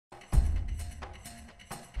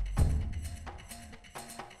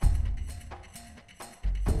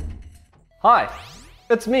Hi,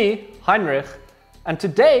 it's me, Heinrich, and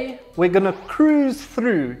today we're going to cruise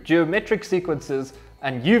through geometric sequences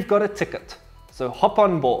and you've got a ticket, so hop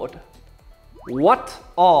on board. What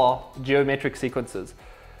are geometric sequences?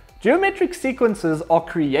 Geometric sequences are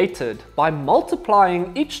created by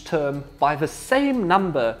multiplying each term by the same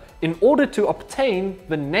number in order to obtain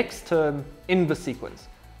the next term in the sequence.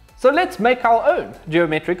 So let's make our own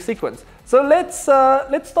geometric sequence. So let's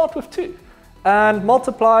start with 2 and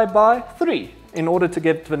multiply by 3 in order to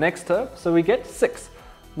get the next term. So we get 6.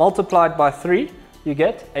 Multiplied by 3, you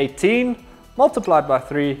get 18. Multiplied by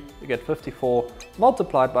 3, you get 54.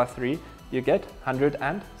 Multiplied by 3, you get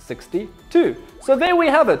 162. So there we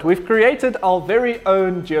have it. We've created our very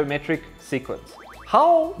own geometric sequence.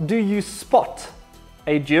 How do you spot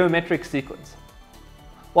a geometric sequence?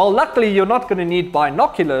 Well, luckily you're not going to need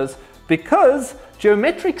binoculars because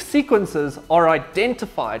geometric sequences are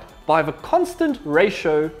identified by the constant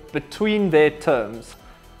ratio between their terms.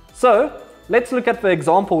 So let's look at the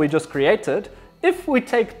example we just created. If we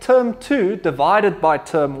take term 2 divided by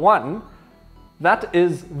term 1, that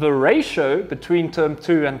is the ratio between term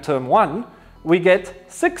 2 and term 1, we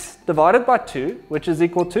get 6 divided by 2, which is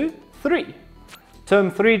equal to 3.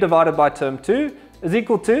 Term 3 divided by term 2 is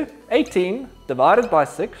equal to 18 divided by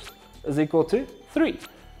 6 is equal to 3.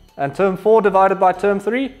 And term 4 divided by term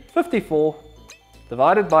 3, 54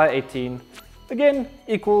 divided by 18, again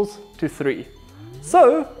equals to 3.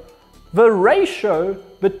 So the ratio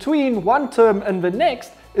between one term and the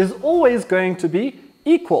next is always going to be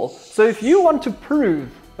equal. So if you want to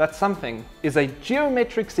prove that something is a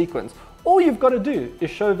geometric sequence, all you've got to do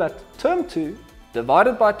is show that term 2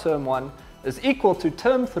 divided by term 1 is equal to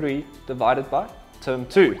term 3 divided by term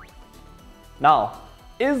 2. Now,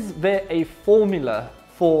 is there a formula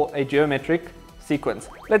for a geometric sequence?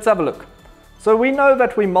 Let's have a look. So we know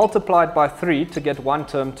that we multiplied by 3 to get one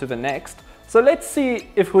term to the next. So let's see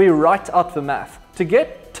if we write out the math. To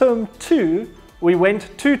get term 2, we went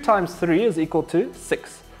 2 times 3 is equal to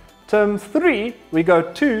 6. Term 3, we go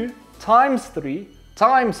 2 times 3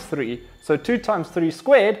 times 3. So 2 times 3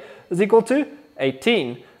 squared is equal to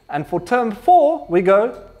 18. And for term 4, we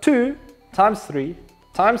go 2 times 3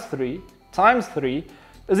 times 3 times 3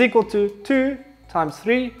 is equal to 2 times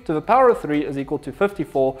 3 to the power of 3 is equal to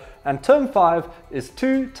 54. And term 5 is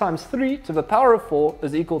 2 times 3 to the power of 4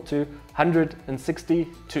 is equal to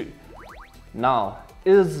 162. Now,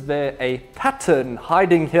 is there a pattern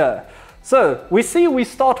hiding here? So we see we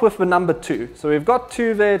start with the number 2. So we've got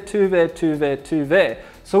 2 there, 2 there, 2 there, 2 there.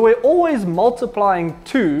 So we're always multiplying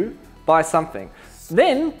 2 by something.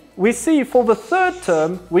 Then we see for the third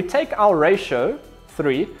term, we take our ratio,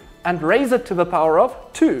 3, and raise it to the power of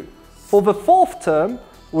 2. For the fourth term,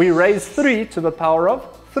 we raise 3 to the power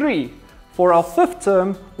of 3. For our fifth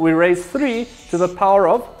term, we raise 3 to the power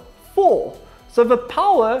of 4. So the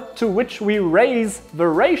power to which we raise the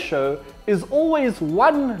ratio is always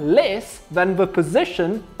 1 less than the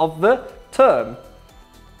position of the term.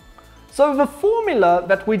 So the formula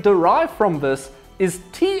that we derive from this is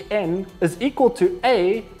Tn is equal to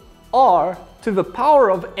a r to the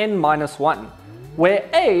power of n minus 1, where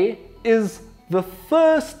a is the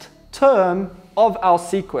first term of our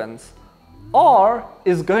sequence. R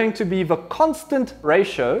is going to be the constant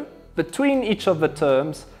ratio between each of the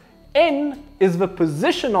terms, n is the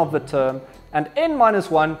position of the term, and n minus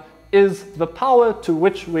 1 is the power to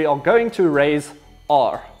which we are going to raise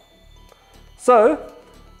r. So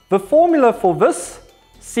the formula for this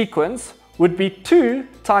sequence would be 2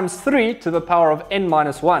 times 3 to the power of n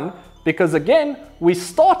minus 1, because again, we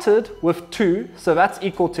started with 2, so that's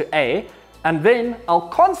equal to a, and then our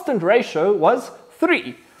constant ratio was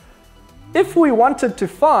 3. If we wanted to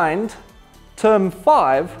find term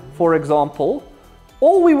 5, for example,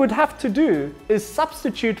 all we would have to do is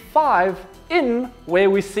substitute 5 in where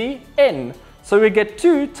we see n. So we get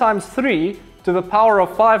 2 times 3 to the power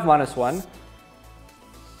of 5 minus 1,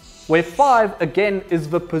 where 5 again is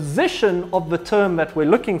the position of the term that we're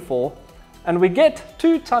looking for, and we get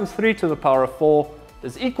 2 times 3 to the power of 4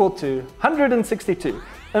 is equal to 162.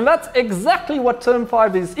 And that's exactly what term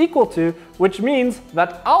 5 is equal to, which means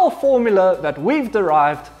that our formula that we've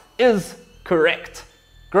derived is correct.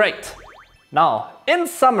 Great. Now, in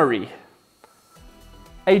summary,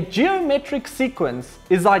 a geometric sequence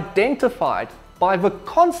is identified by the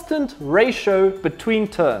constant ratio between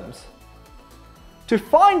terms. To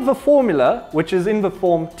find the formula, which is in the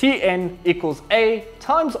form Tn equals a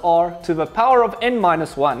times r to the power of n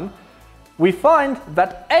minus 1, we find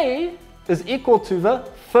that a is equal to the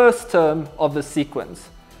first term of the sequence.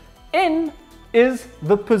 N is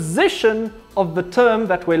the position of the term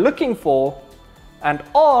that we're looking for, and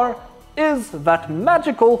r is that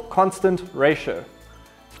magical constant ratio?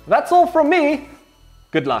 That's all from me.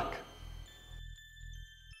 Good luck.